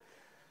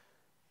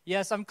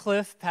Yes, I'm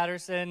Cliff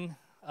Patterson,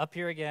 up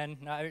here again.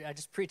 I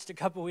just preached a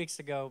couple weeks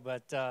ago,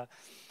 but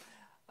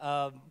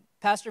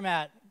Pastor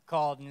Matt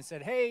called and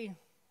said, hey, I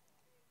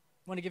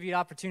want to give you an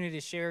opportunity to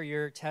share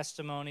your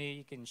testimony.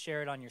 You can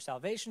share it on your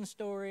salvation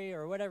story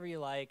or whatever you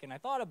like. And I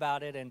thought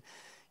about it, and,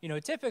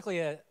 typically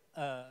a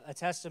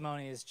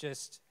testimony is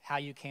just how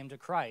you came to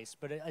Christ,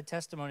 but a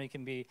testimony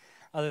can be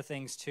other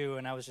things too.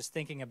 And I was just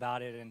thinking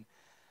about it, and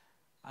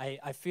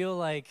I feel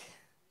like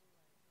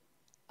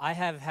I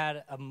have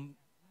had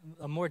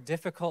a more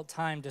difficult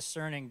time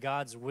discerning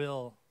God's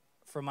will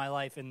for my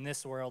life in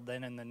this world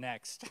than in the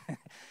next,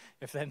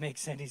 if that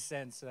makes any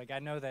sense. Like, I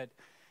know that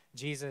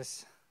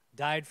Jesus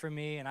died for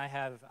me, and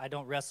I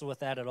don't wrestle with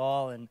that at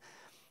all. And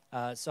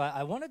so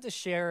I wanted to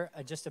share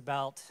just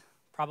about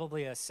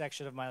probably a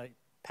section of my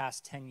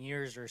past 10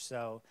 years or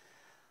so,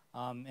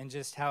 and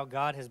just how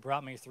God has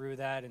brought me through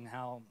that, and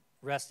how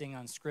resting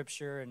on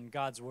Scripture and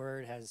God's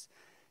Word has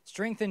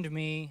strengthened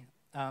me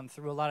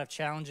through a lot of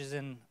challenges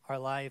in our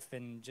life,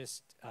 and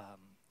just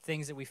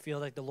things that we feel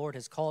like the Lord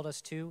has called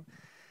us to.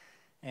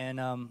 And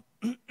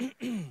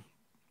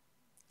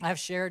I've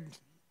shared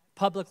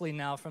publicly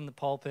now from the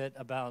pulpit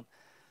about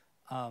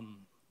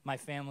my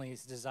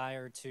family's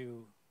desire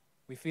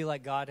we feel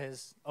like God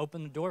has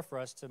opened the door for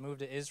us to move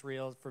to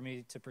Israel for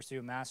me to pursue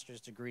a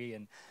master's degree.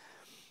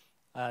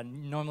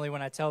 And normally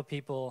when I tell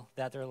people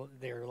that,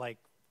 they're like,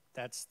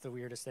 that's the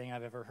weirdest thing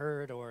I've ever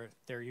heard, or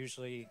they're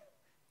usually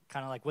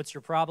kind of like, what's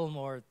your problem?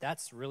 Or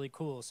that's really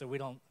cool. So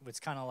it's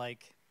kind of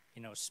like,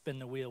 spin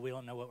the wheel. We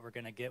don't know what we're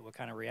going to get, what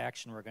kind of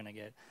reaction we're going to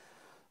get.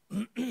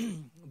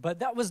 But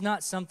that was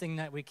not something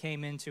that we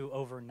came into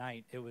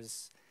overnight.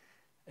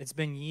 It's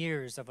been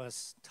years of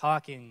us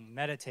talking,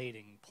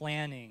 meditating,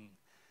 planning,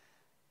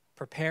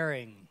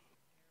 preparing,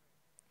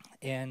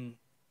 and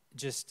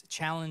just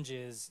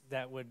challenges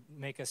that would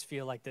make us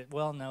feel like that,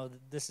 well, no,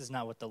 this is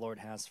not what the Lord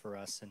has for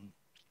us. And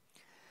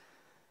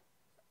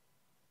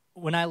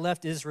when I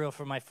left Israel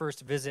for my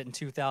first visit in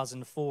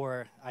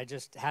 2004, I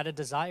just had a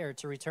desire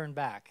to return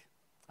back.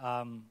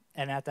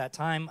 And at that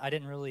time, I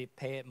didn't really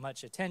pay it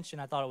much attention.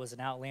 I thought it was an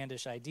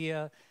outlandish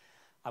idea.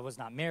 I was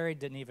not married,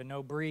 didn't even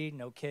know Bree,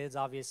 no kids,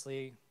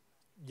 obviously,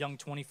 young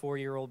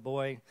 24-year-old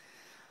boy,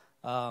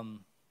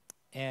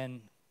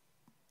 and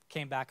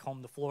came back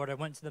home to Florida.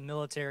 Went to the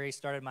military,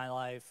 started my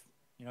life,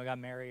 got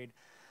married,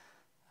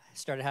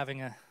 started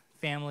having a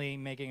family,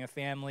 making a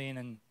family, and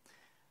then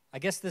I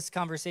guess this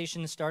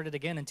conversation started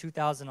again in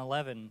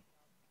 2011.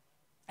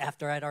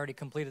 After I'd already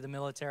completed the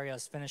military, I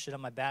was finishing up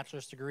my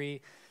bachelor's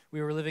degree.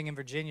 We were living in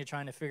Virginia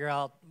trying to figure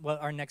out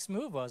what our next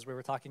move was. We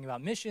were talking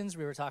about missions.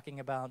 We were talking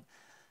about,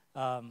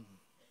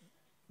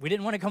 we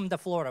didn't want to come to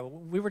Florida.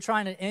 We were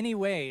trying in any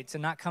way to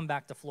not come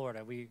back to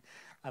Florida.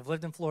 I've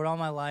lived in Florida all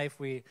my life.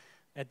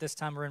 At this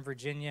time, we're in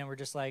Virginia, and we're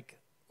just like,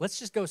 let's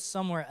just go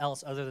somewhere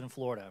else other than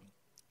Florida.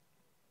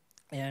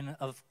 And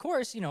of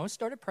course,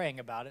 started praying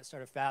about it,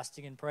 started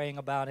fasting and praying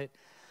about it.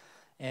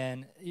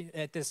 And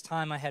at this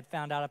time, I had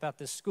found out about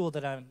this school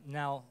that I'm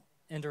now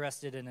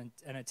interested in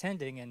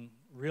attending, and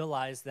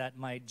realized that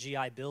my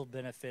GI Bill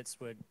benefits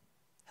would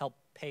help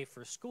pay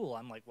for school.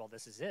 I'm like, well,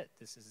 this is it.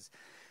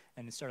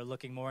 And I started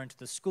looking more into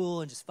the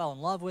school and just fell in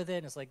love with it.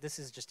 And it's like, this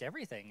is just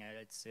everything.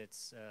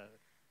 It's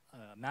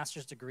a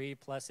master's degree,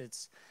 plus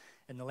it's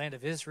in the land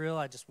of Israel.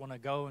 I just want to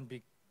go and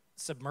be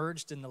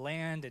submerged in the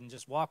land and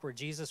just walk where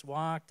Jesus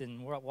walked,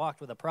 and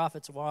walked where the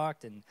prophets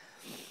walked.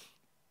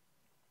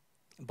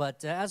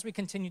 But as we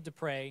continued to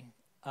pray,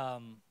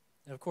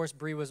 of course,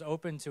 Bree was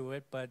open to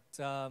it, but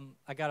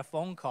I got a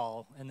phone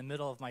call in the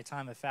middle of my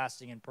time of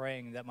fasting and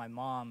praying that my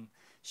mom,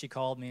 she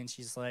called me, and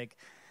she's like,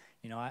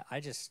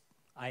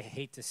 I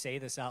hate to say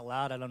this out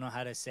loud. I don't know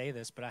how to say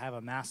this, but I have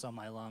a mass on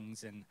my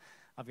lungs, and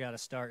I've got to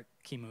start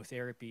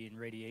chemotherapy and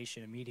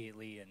radiation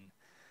immediately. And,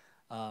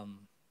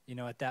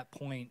 at that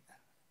point,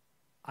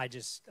 I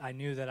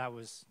knew that I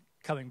was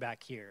coming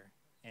back here.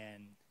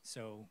 And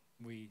so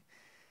we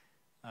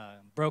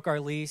broke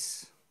our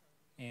lease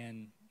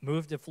and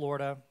moved to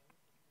Florida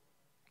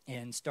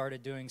and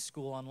started doing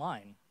school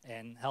online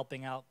and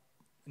helping out.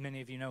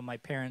 Many of you know my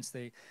parents.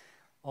 They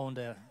owned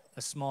a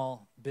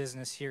small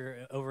business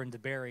here over in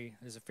DeBerry.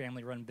 It was a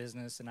family-run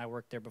business, and I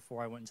worked there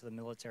before I went into the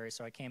military.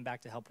 So I came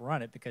back to help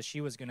run it because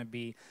she was going to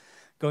be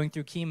going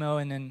through chemo,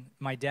 and then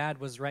my dad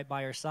was right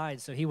by her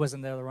side, so he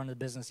wasn't there to run the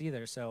business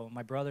either. So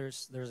my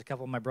brothers, there's a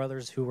couple of my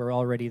brothers who were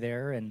already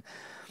there, and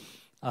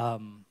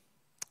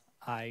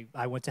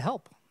I went to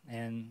help.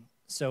 And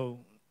so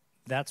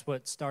that's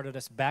what started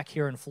us back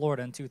here in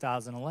Florida in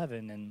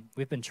 2011, and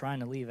we've been trying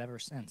to leave ever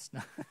since.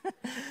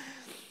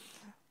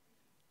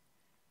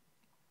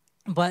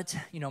 But,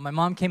 my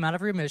mom came out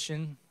of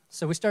remission,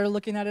 so we started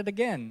looking at it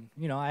again.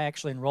 I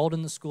actually enrolled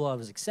in the school. I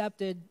was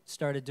accepted,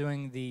 started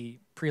doing the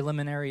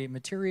preliminary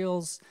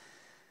materials,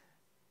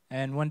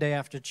 and one day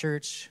after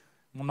church,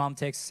 my mom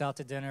takes us out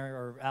to dinner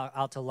or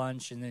out to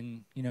lunch, and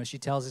then, she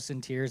tells us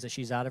in tears that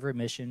she's out of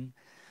remission.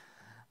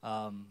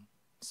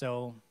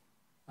 So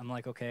I'm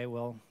like, okay,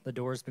 well, the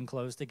door's been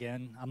closed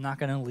again. I'm not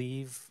going to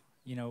leave,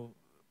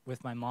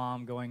 with my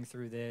mom going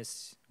through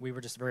this. We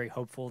were just very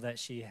hopeful that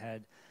she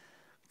had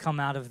come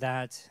out of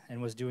that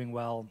and was doing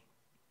well.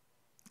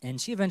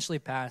 And she eventually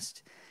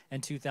passed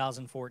in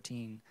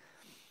 2014.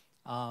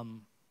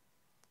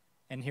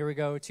 And here we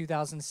go,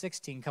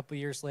 2016, a couple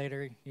years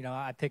later,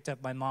 I picked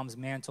up my mom's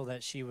mantle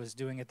that she was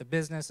doing at the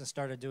business and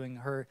started doing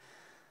her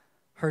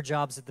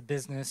jobs at the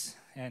business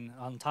and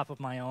on top of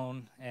my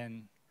own.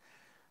 And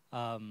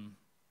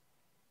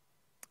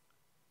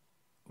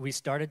we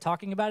started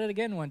talking about it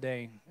again one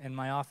day in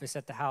my office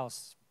at the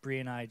house. Bree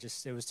and I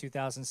it was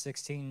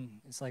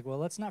 2016. It's like, well,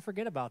 let's not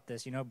forget about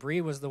this.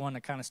 Bree was the one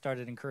that kind of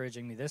started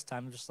encouraging me this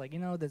time. I'm just like,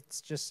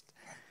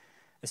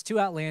 it's too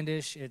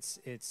outlandish. It's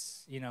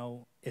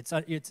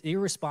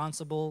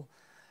irresponsible.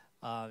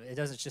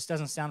 It just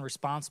doesn't sound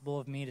responsible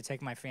of me to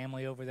take my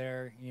family over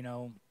there.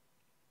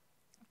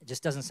 It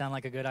just doesn't sound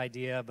like a good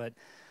idea. But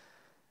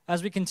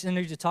as we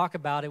continued to talk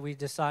about it, we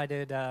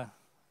decided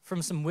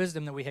from some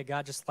wisdom that we had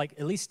got, just like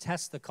at least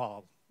test the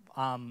call.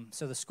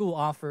 So the school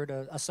offered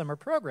a summer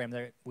program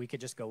that we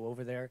could just go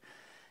over there,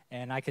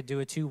 and I could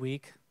do a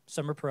 2-week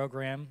summer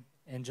program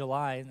in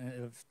July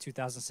of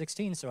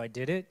 2016. So I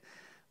did it,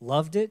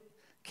 loved it,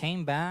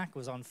 came back,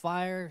 was on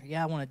fire.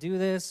 Yeah, I want to do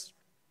this.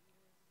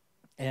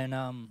 And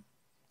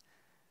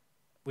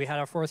we had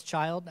our 4th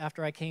child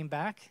after I came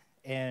back,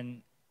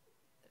 and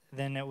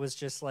then it was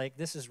just like,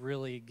 this is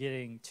really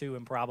getting too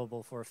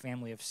improbable for a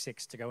family of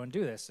 6 to go and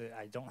do this.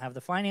 I don't have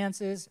the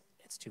finances.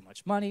 It's too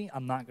much money.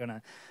 I'm not going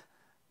to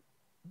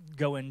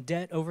go in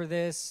debt over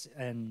this.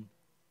 And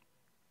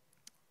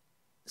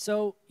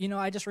so,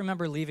 I just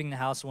remember leaving the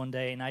house one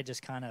day, and I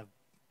just forgot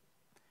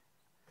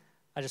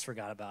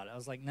about it. I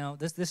was like, no,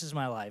 this is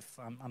my life.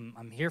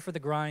 I'm here for the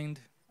grind.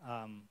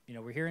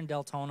 We're here in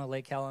Deltona,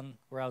 Lake Helen,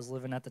 where I was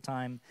living at the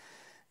time.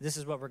 This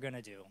is what we're going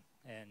to do.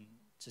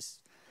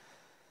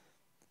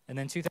 And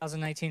then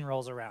 2019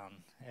 rolls around,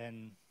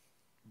 and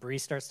Bree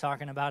starts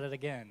talking about it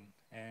again.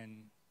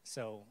 And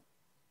so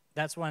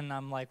that's when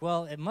I'm like,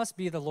 well, it must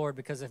be the Lord,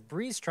 because if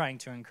Bree's trying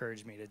to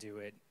encourage me to do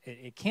it,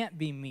 it can't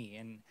be me.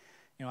 And,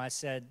 I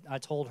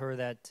told her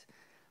that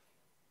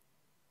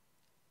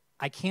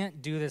I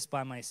can't do this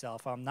by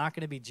myself. I'm not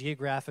going to be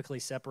geographically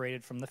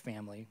separated from the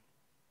family,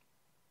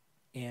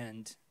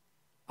 and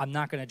I'm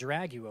not going to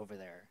drag you over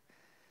there,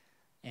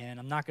 and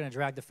I'm not going to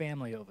drag the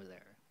family over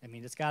there. I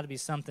mean, it's got to be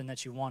something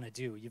that you want to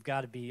do. You've got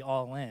to be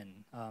all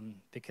in,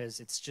 because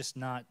it's just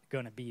not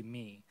going to be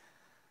me.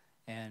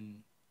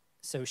 And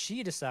so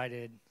she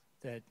decided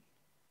that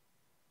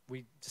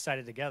we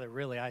decided together,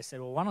 really. I said,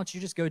 well, why don't you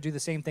just go do the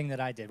same thing that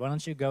I did? Why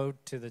don't you go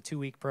to the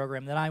 2-week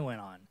program that I went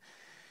on?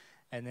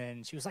 And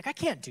then she was like, I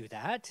can't do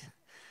that.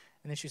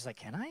 And then she was like,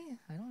 can I?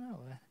 I don't know.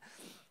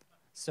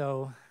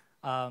 So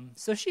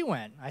she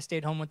went. I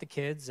stayed home with the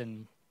kids,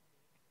 and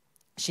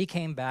she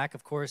came back.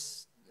 Of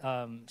course,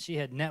 she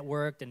had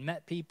networked and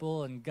met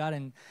people and got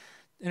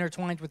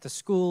intertwined with the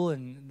school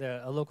and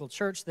a local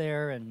church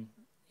there. And,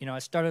 I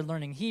started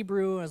learning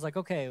Hebrew. I was like,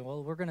 okay,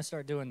 well, we're going to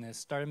start doing this.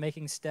 Started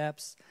making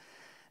steps.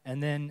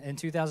 And then in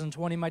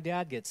 2020, my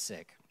dad gets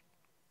sick.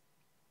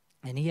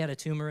 And he had a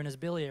tumor in his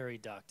biliary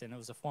duct, and it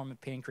was a form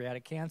of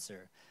pancreatic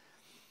cancer.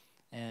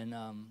 And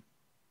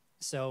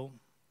so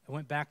I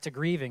went back to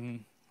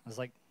grieving. I was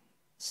like,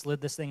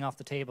 slid this thing off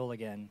the table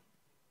again.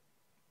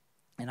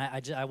 And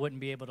I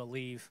wouldn't be able to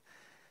leave.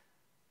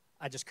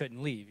 I just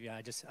couldn't leave.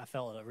 I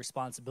felt a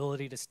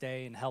responsibility to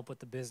stay and help with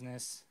the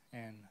business.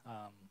 And,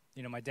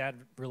 my dad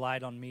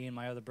relied on me and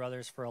my other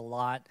brothers for a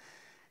lot.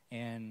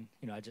 And,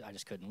 I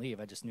just couldn't leave.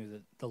 I just knew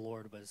that the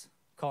Lord was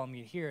calling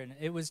me here. And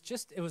it was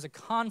a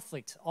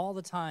conflict all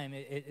the time.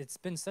 It's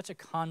been such a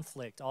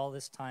conflict all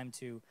this time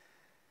to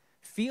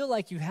feel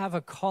like you have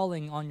a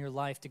calling on your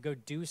life to go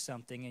do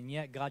something, and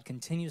yet God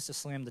continues to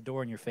slam the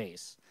door in your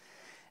face.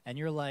 And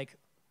you're like,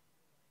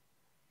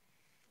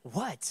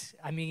 what?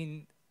 I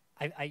mean,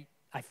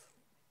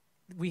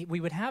 we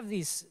would have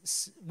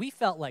these, we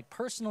felt like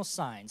personal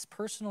signs,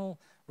 personal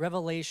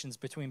revelations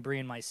between Bree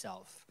and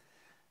myself,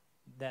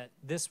 that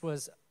this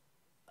was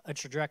a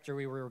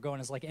trajectory we were going.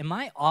 Is like, am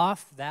I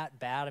off that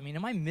bad? I mean,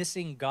 am I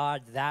missing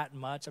God that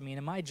much? I mean,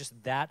 am I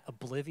just that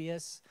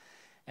oblivious?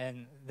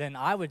 And then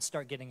I would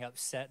start getting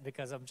upset,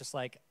 because I'm just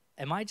like,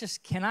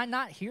 can I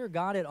not hear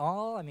God at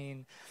all? I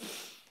mean,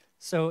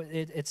 so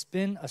it's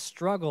been a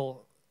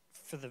struggle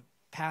for the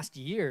past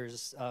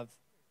years of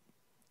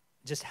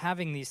just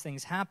having these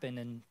things happen.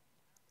 And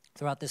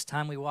throughout this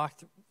time, we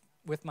walked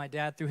with my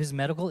dad through his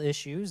medical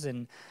issues,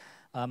 and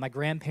my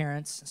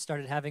grandparents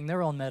started having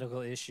their own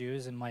medical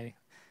issues, and my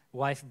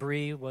wife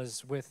Bree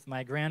was with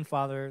my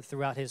grandfather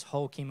throughout his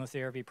whole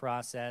chemotherapy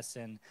process,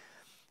 and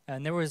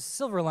there was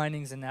silver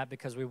linings in that,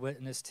 because we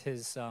witnessed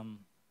his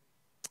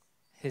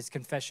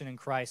confession in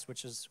Christ,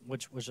 which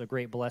was a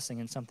great blessing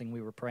and something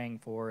we were praying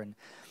for. And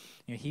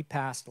he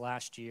passed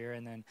last year,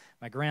 and then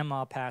my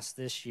grandma passed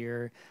this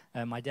year.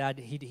 My dad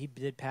he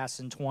did pass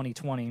in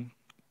 2020,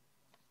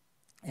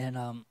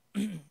 and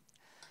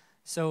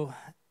so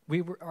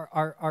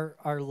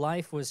our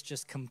life was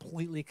just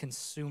completely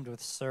consumed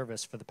with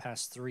service for the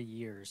past 3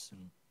 years.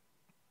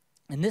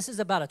 And this is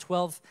about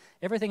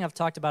everything I've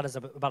talked about is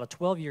about a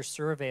 12-year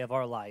survey of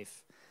our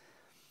life.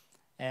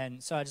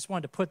 And so I just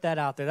wanted to put that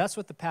out there. That's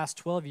what the past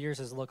 12 years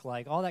has looked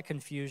like, all that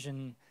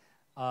confusion,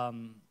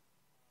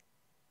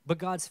 but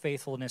God's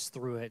faithfulness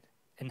through it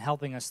and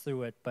helping us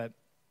through it.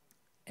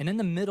 And in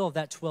the middle of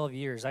that 12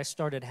 years, I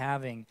started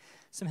having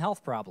some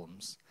health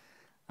problems.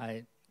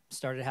 I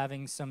started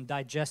having some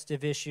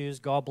digestive issues,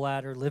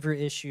 gallbladder, liver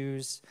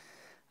issues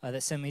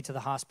that sent me to the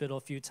hospital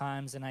a few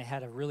times, and I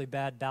had a really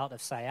bad bout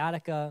of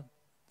sciatica.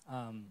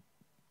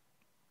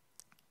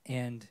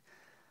 And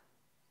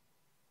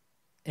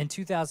in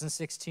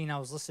 2016, I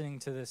was listening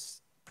to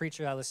this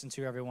preacher I listen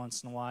to every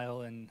once in a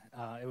while, and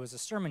it was a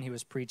sermon he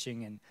was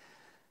preaching, and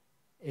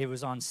it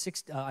was on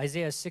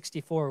Isaiah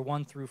 64,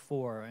 1 through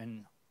 4,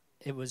 and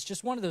it was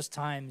just one of those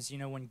times,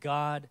 when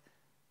God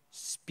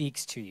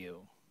speaks to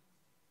you,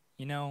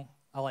 not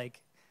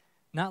like,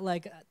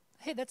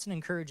 hey, that's an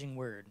encouraging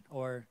word,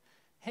 or,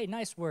 hey,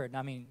 nice word.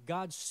 I mean,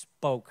 God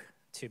spoke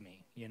to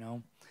me,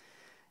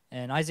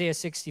 And Isaiah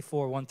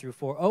 64, 1 through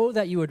 4, oh,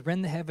 that you would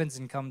rend the heavens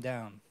and come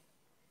down,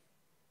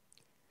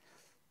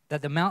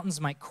 that the mountains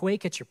might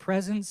quake at your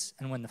presence,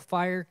 and when the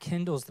fire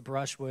kindles the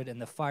brushwood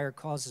and the fire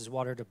causes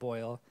water to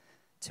boil,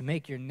 to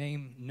make your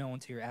name known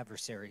to your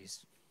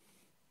adversaries,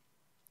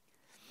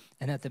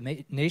 and that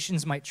the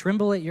nations might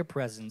tremble at your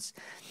presence.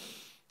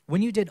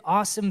 When you did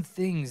awesome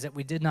things that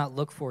we did not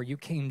look for, you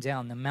came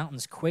down. The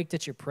mountains quaked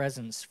at your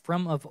presence.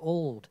 From of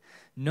old,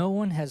 no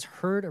one has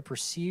heard or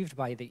perceived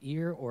by the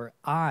ear or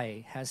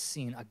eye has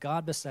seen a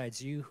God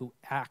besides you who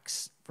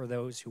acts for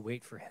those who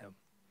wait for him.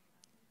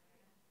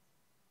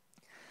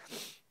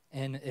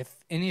 And if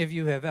any of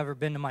you have ever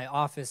been to my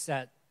office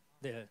at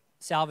the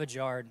salvage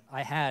yard,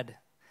 I had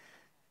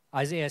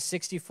Isaiah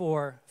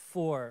 64,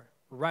 4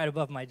 right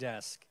above my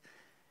desk.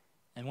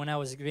 And when I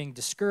was being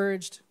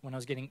discouraged, when I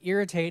was getting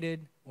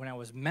irritated, when I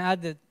was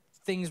mad that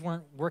things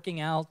weren't working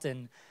out,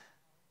 and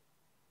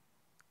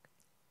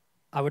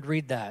I would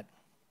read that.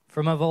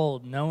 From of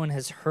old, no one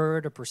has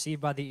heard or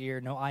perceived by the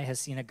ear, no eye has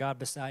seen a God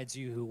besides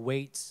you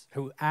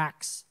who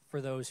acts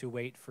for those who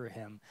wait for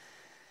him.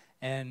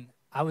 And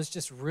I was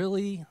just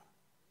really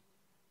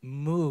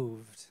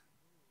moved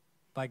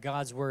by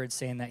God's word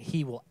saying that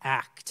he will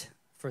act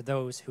for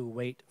those who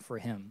wait for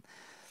him.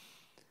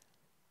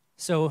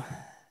 So,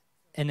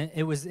 and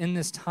it was in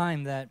this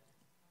time that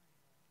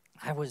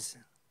I was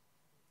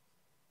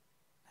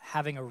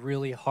having a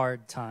really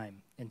hard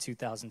time in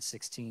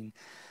 2016.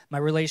 My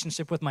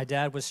relationship with my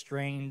dad was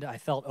strained. I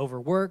felt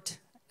overworked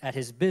at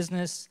his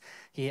business.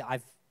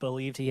 I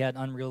believed he had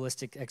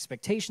unrealistic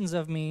expectations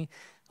of me.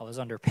 I was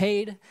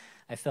underpaid.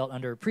 I felt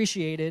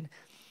underappreciated.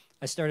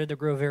 I started to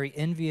grow very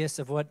envious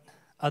of what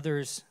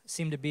others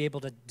seemed to be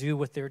able to do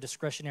with their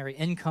discretionary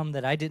income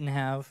that I didn't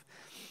have.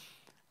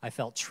 I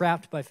felt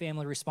trapped by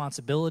family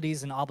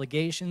responsibilities and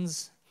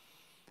obligations.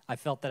 I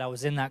felt that I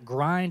was in that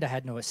grind. I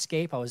had no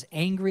escape. I was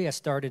angry. I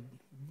started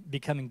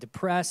becoming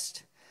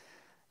depressed.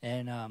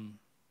 And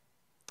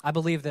I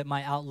believe that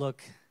my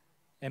outlook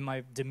and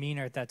my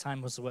demeanor at that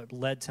time was what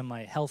led to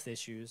my health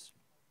issues.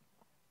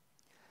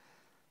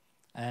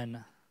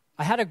 And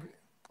I've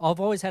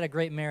always had a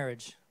great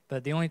marriage,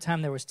 but the only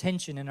time there was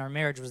tension in our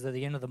marriage was at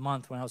the end of the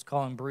month when I was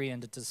calling Bree in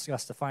to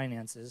discuss the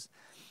finances.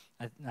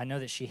 I know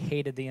that she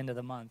hated the end of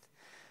the month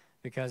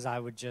because I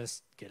would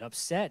just get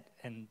upset,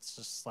 and it's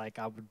just like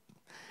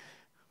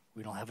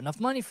we don't have enough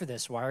money for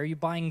this. Why are you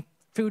buying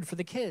food for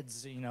the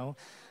kids,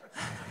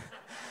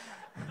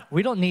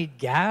 We don't need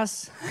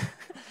gas.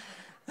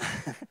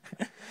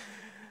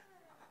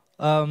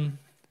 But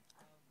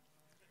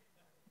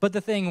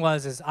the thing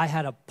is I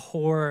had a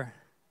poor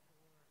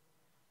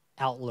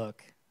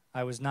outlook.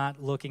 I was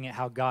not looking at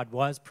how God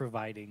was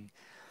providing.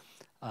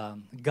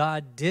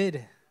 God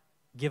did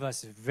give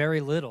us very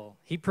little.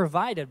 He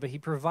provided, but he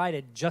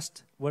provided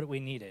just what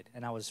we needed.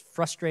 And I was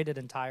frustrated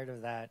and tired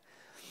of that.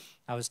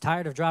 I was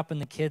tired of dropping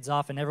the kids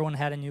off, and everyone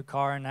had a new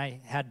car, and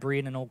I had Bree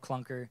in an old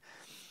clunker.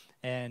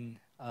 And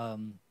I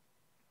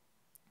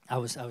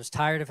was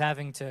tired of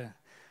having to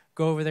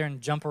go over there and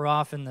jump her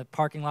off in the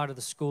parking lot of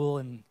the school,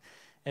 and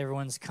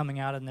everyone's coming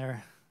out in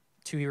their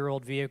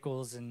 2-year-old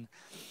vehicles, and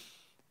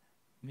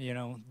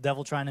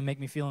devil trying to make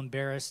me feel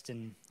embarrassed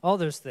and all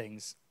those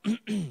things.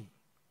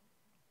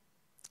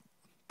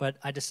 But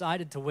I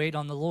decided to wait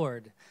on the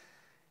Lord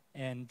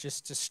and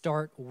just to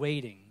start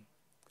waiting.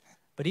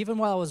 But even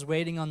while I was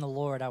waiting on the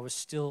Lord, I was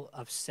still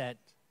upset.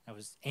 I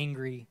was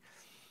angry.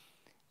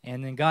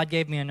 And then God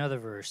gave me another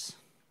verse.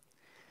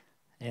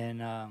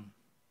 And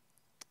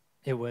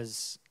it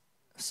was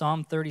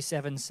Psalm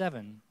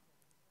 37:7.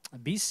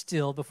 Be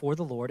still before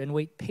the Lord and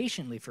wait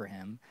patiently for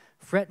him.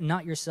 Fret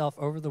not yourself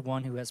over the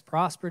one who has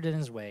prospered in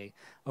his way,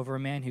 over a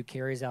man who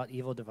carries out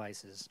evil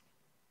devices.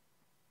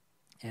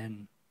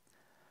 And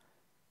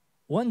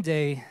one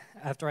day,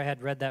 after I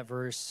had read that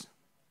verse,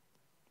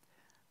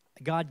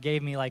 God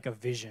gave me like a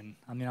vision.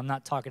 I mean, I'm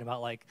not talking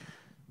about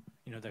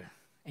the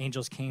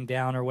angels came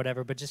down or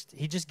whatever, but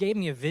he just gave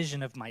me a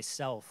vision of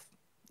myself.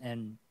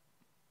 And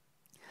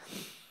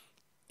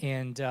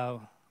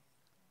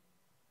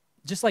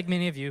just like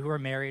many of you who are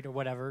married or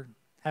whatever,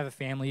 have a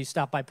family, you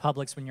stop by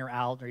Publix when you're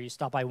out, or you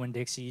stop by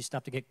Winn-Dixie, you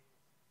stop to get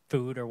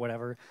food or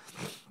whatever.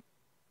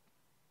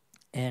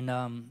 And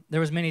there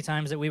was many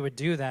times that we would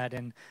do that,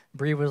 and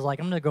Bree was like,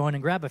 I'm going to go in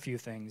and grab a few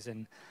things.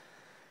 And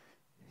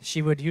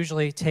she would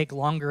usually take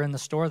longer in the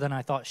store than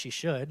I thought she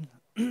should.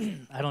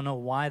 I don't know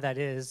why that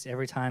is.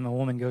 Every time a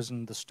woman goes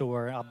into the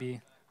store, I'll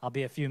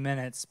be a few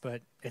minutes,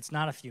 but it's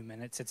not a few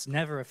minutes. It's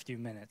never a few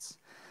minutes.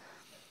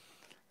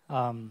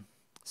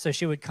 So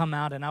she would come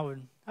out, and I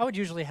would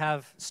usually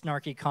have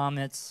snarky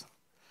comments.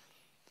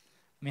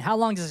 I mean, how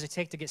long does it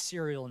take to get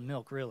cereal and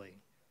milk, really?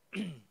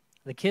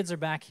 The kids are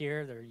back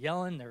here. They're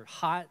yelling. They're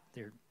hot.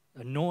 They're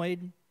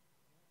annoyed.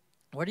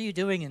 What are you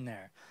doing in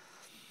there?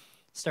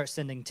 Start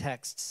sending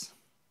texts.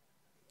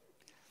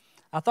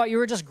 I thought you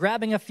were just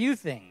grabbing a few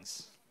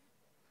things.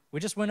 We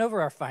just went over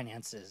our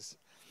finances.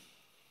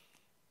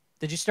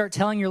 Did you start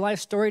telling your life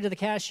story to the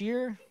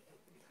cashier?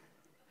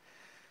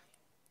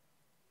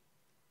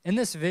 In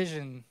this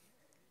vision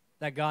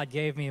that God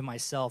gave me of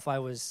myself, I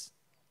was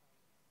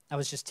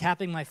just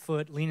tapping my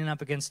foot, leaning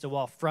up against a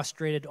wall,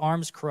 frustrated,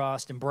 arms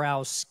crossed, and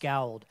brows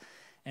scowled.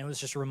 And it was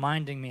just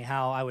reminding me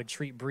how I would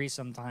treat Bree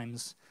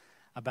sometimes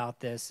about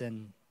this.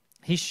 And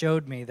he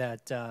showed me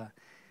that,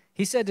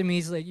 he said to me,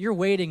 he's like, you're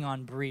waiting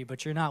on Bree,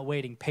 but you're not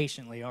waiting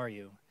patiently, are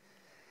you?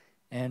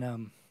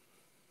 And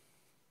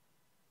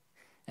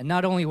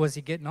not only was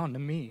he getting on to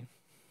me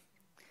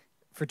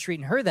for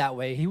treating her that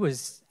way, he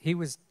was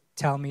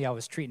telling me I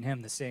was treating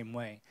him the same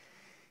way.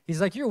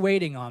 He's like, you're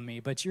waiting on me,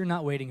 but you're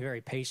not waiting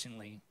very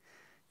patiently.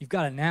 You've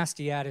got a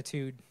nasty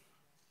attitude.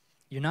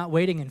 You're not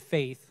waiting in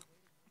faith.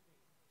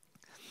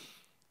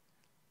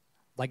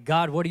 Like,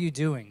 God, what are you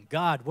doing?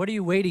 God, what are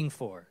you waiting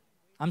for?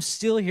 I'm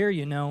still here,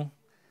 you know.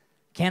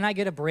 Can I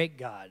get a break,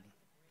 God?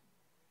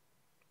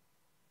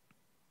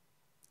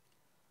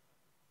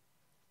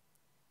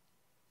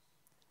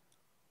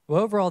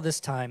 Well, over all this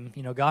time,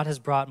 you know, God has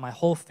brought my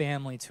whole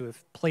family to a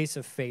place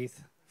of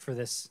faith for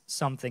this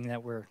something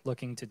that we're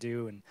looking to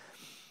do. And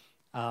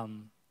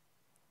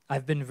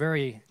I've been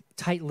very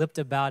tight-lipped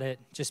about it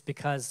just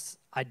because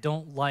I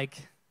don't like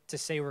to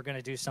say we're going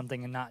to do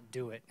something and not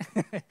do it.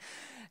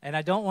 And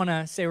I don't want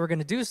to say we're going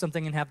to do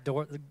something and have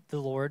the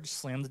Lord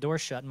slam the door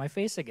shut in my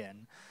face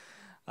again.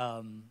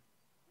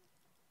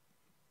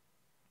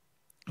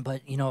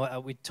 But, you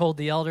know, we told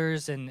the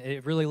elders, and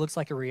it really looks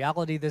like a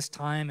reality this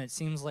time. It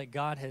seems like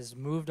God has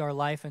moved our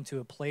life into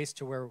a place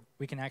to where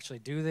we can actually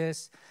do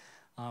this.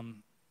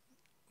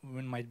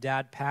 When my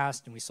dad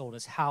passed and we sold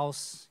his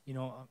house, you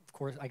know, of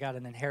course, I got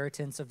an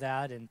inheritance of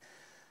that. And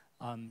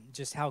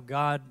just how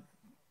God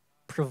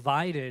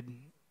provided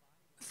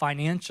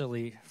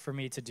financially for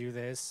me to do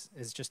this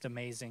is just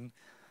amazing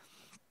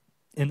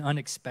and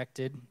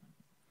unexpected.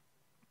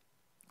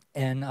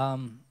 And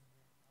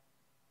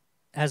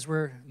as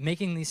we're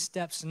making these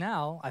steps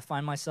now, I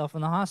find myself in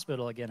the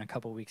hospital again a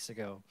couple weeks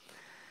ago.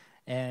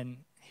 And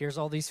here's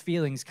all these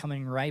feelings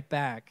coming right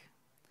back.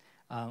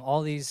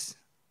 All these,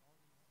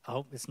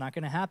 oh, it's not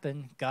going to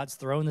happen. God's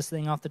throwing this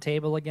thing off the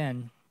table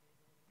again.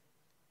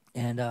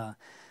 And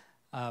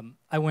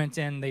I went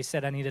in, they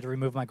said I needed to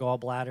remove my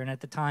gallbladder. And at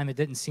the time, it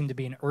didn't seem to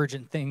be an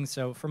urgent thing.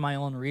 So for my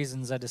own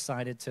reasons, I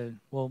decided to,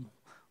 well,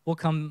 we'll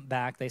come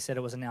back. They said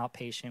it was an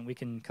outpatient. We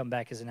can come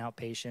back as an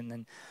outpatient. And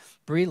then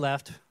Bree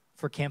left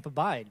for Camp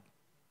Abide.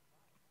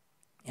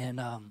 And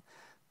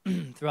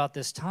throughout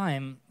this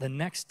time, the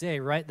next day,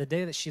 right, the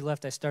day that she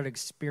left, I started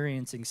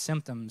experiencing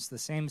symptoms, the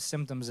same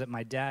symptoms that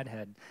my dad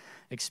had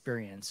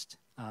experienced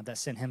that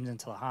sent him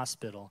into the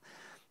hospital,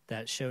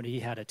 that showed he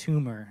had a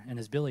tumor in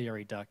his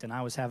biliary duct, and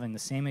I was having the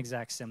same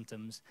exact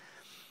symptoms.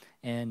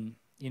 And,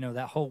 you know,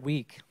 that whole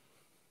week,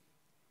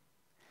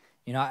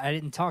 you know, I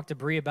didn't talk to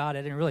Bree about it.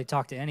 I didn't really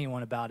talk to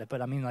anyone about it,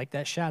 but I mean, like,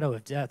 that shadow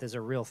of death is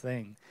a real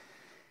thing.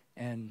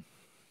 And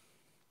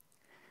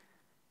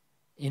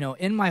you know,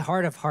 in my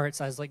heart of hearts,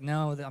 I was like,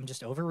 no, I'm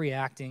just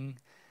overreacting.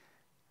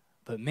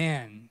 But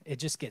man, it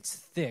just gets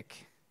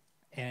thick.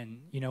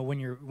 And, you know, when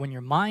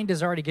your mind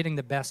is already getting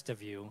the best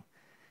of you,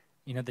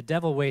 you know, the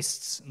devil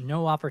wastes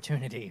no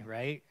opportunity,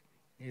 right?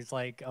 He's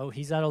like, oh,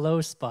 he's at a low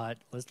spot.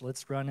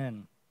 Let's run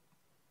in.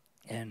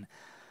 And,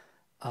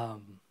 I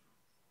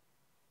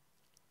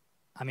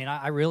mean,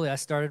 I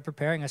started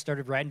preparing. I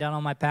started writing down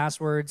all my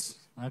passwords.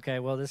 Okay,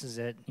 well, this is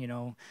it, you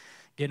know,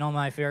 getting all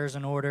my affairs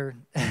in order.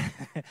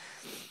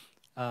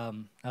 I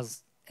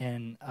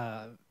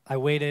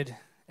waited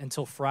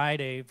until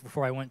Friday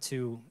before I went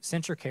to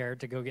Centricare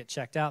to go get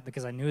checked out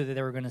because I knew that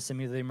they were going to send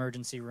me to the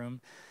emergency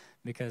room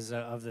because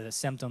of the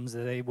symptoms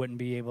that they wouldn't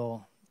be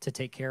able to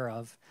take care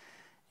of.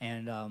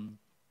 And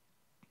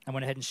I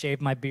went ahead and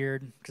shaved my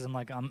beard because I'm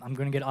like, I'm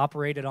going to get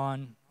operated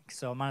on,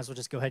 so I might as well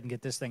just go ahead and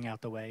get this thing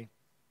out the way.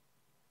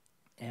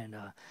 And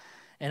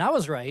I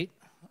was right.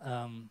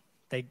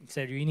 They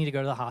said, you need to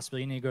go to the hospital.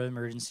 You need to go to the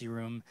emergency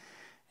room.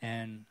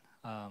 And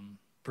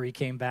Bree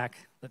came back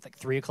at like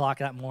 3 o'clock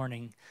that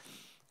morning,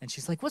 and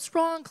she's like, what's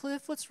wrong,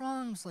 Cliff? What's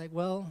wrong? I was like,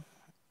 well,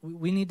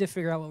 we need to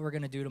figure out what we're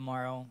going to do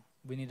tomorrow.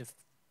 We need to,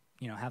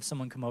 you know, have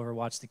someone come over,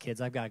 watch the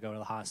kids. I've got to go to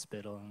the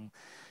hospital. And,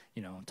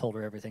 you know, told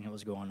her everything that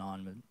was going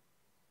on. But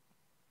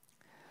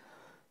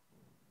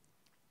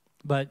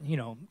But,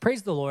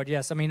 praise the Lord,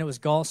 yes. I mean, it was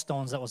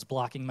gallstones that was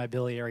blocking my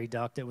biliary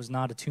duct. It was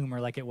not a tumor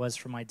like it was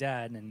for my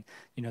dad. And,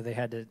 they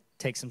had to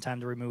take some time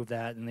to remove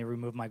that, and they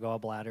removed my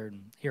gallbladder,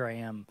 and here I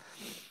am.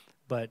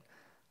 But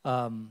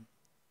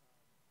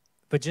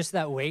just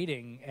that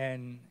waiting,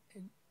 and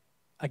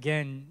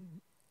again,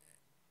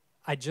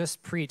 I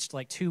just preached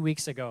like 2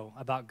 weeks ago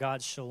about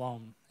God's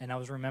shalom, and I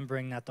was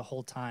remembering that the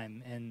whole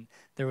time. And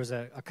there was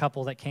a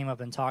couple that came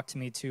up and talked to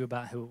me, too,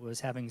 about who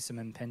was having some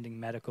impending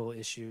medical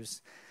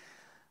issues.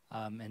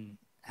 And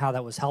how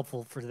that was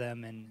helpful for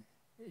them, and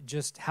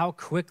just how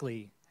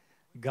quickly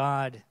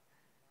God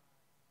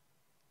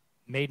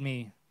made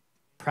me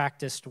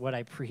practice what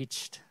I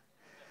preached.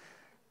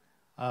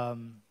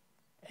 And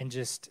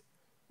just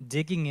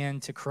digging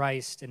into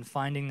Christ and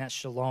finding that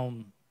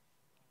shalom,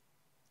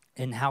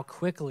 and how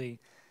quickly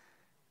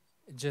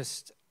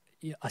just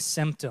a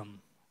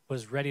symptom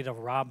was ready to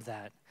rob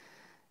that,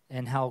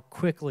 and how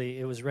quickly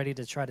it was ready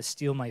to try to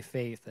steal my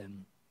faith.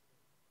 And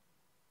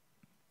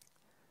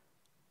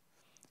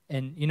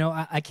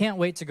I can't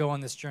wait to go on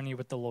this journey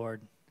with the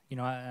Lord.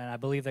 And I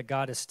believe that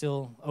God has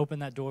still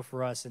opened that door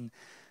for us. And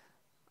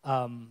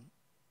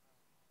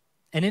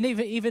then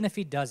even if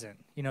he doesn't,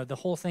 the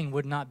whole thing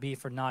would not be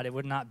for naught. It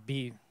would not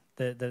be,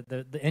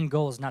 the end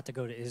goal is not to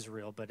go to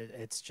Israel, but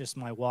it's just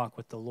my walk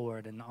with the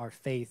Lord and our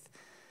faith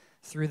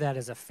through that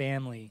as a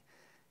family,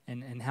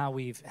 and how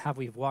we've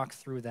walked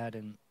through that.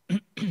 And,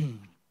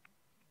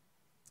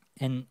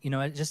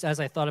 just as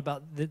I thought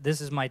about,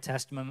 this is my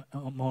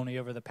testimony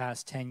over the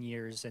past 10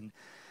 years, and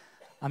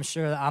I'm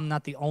sure that I'm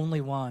not the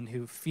only one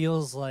who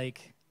feels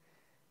like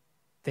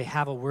they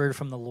have a word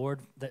from the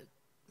Lord that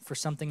for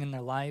something in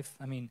their life.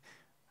 I mean,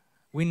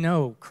 we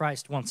know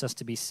Christ wants us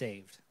to be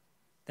saved.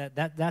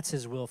 That's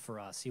his will for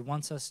us. He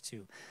wants us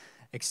to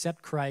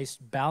accept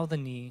Christ, bow the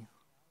knee,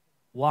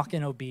 walk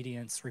in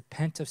obedience,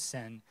 repent of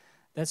sin.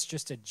 That's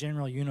just a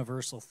general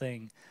universal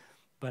thing.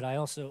 But I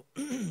also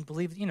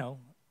believe,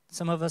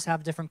 some of us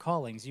have different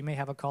callings. You may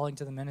have a calling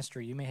to the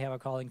ministry. You may have a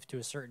calling to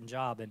a certain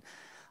job. And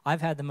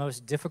I've had the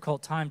most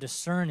difficult time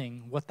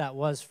discerning what that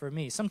was for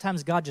me.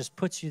 Sometimes God just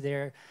puts you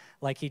there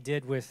like he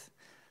did with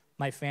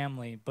my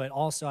family. But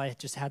also I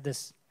just had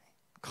this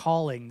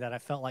calling that I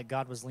felt like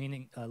God was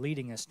leading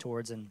us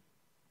towards. And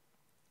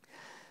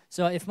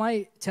so if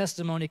my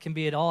testimony can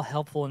be at all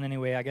helpful in any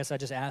way, I guess I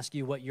just ask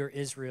you what your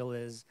Israel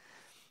is.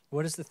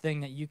 What is the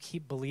thing that you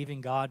keep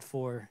believing God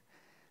for,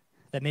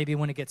 that maybe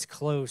when it gets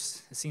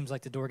close, it seems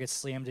like the door gets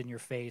slammed in your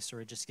face,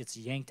 or it just gets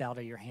yanked out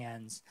of your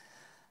hands?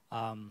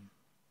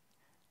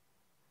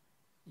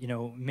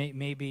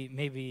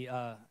 Maybe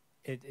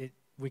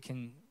we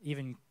can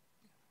even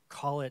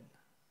call it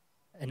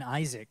an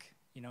Isaac.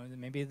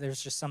 Maybe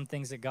there's just some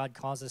things that God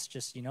calls us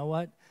just,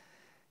 what?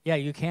 Yeah,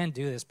 you can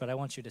do this, but I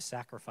want you to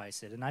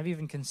sacrifice it. And I've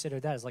even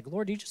considered that as like,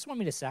 Lord, do you just want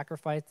me to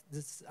sacrifice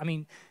this? I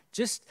mean,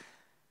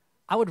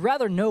 I would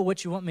rather know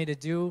what you want me to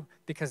do,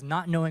 because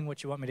not knowing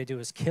what you want me to do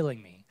is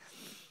killing me.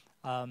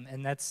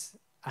 And that's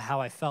how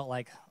I felt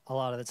like a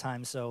lot of the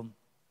time.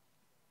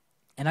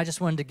 And I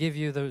just wanted to give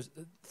you those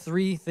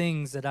 3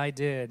 things that I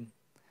did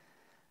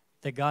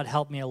that God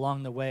helped me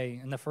along the way.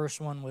 And the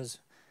first one was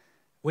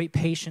wait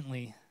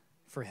patiently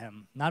for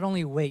him. Not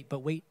only wait, but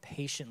wait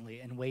patiently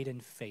and wait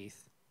in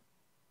faith.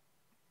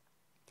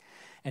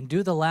 And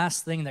do the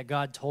last thing that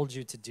God told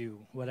you to do,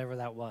 whatever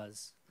that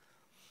was.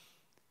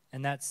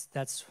 And that's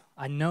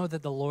I know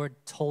that the Lord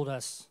told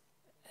us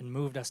and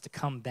moved us to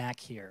come back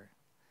here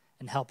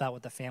and help out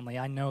with the family.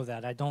 I know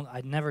that.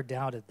 I never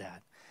doubted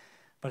that.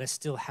 But I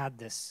still had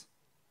this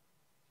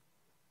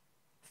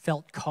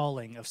felt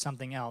calling of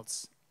something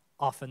else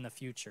off in the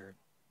future.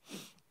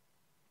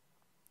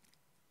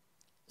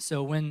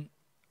 So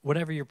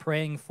whatever you're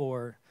praying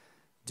for,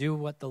 do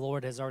what the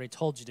Lord has already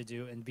told you to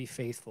do and be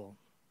faithful.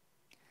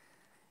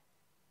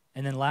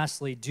 And then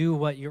lastly, do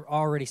what you're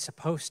already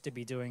supposed to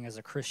be doing as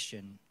a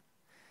Christian.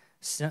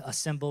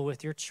 Assemble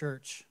with your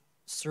church,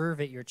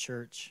 serve at your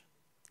church,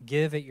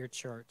 give at your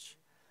church.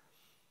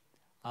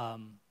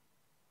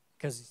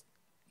 Because,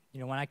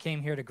 when I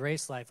came here to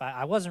Grace Life,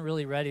 I wasn't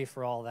really ready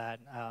for all that.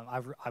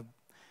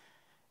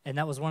 And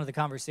that was one of the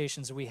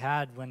conversations that we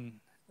had when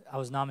I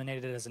was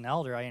nominated as an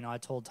elder. I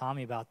told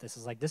Tommy about this.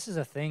 It's like, this is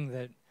a thing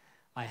that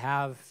I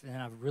have, and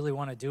I really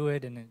want to do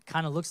it, and it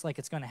kind of looks like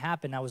it's going to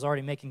happen. I was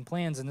already making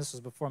plans, and this was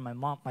before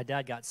my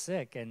dad got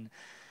sick, and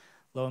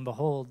lo and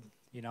behold,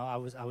 I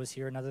was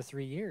here another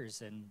 3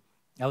 years, and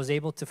I was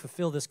able to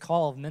fulfill this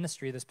call of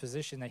ministry, this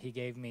position that he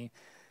gave me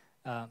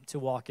to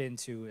walk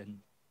into.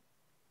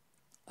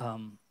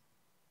 And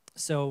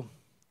so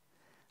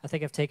I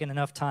think I've taken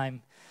enough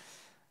time,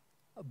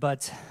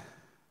 but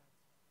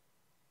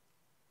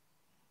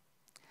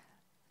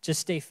just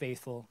stay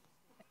faithful.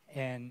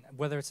 And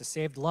whether it's a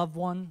saved loved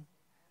one,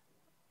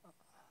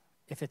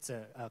 if it's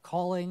a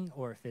calling,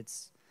 or if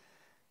it's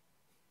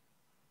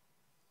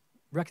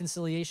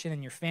reconciliation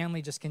in your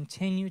family, just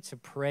continue to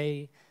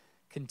pray,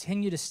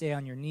 continue to stay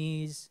on your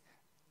knees.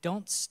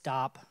 Don't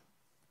stop,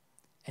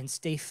 and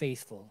stay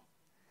faithful.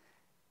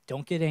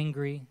 Don't get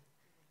angry.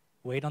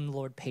 Wait on the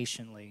Lord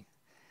patiently.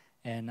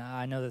 And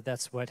I know that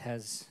that's what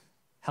has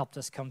helped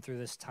us come through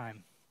this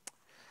time.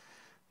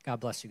 God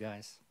bless you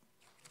guys.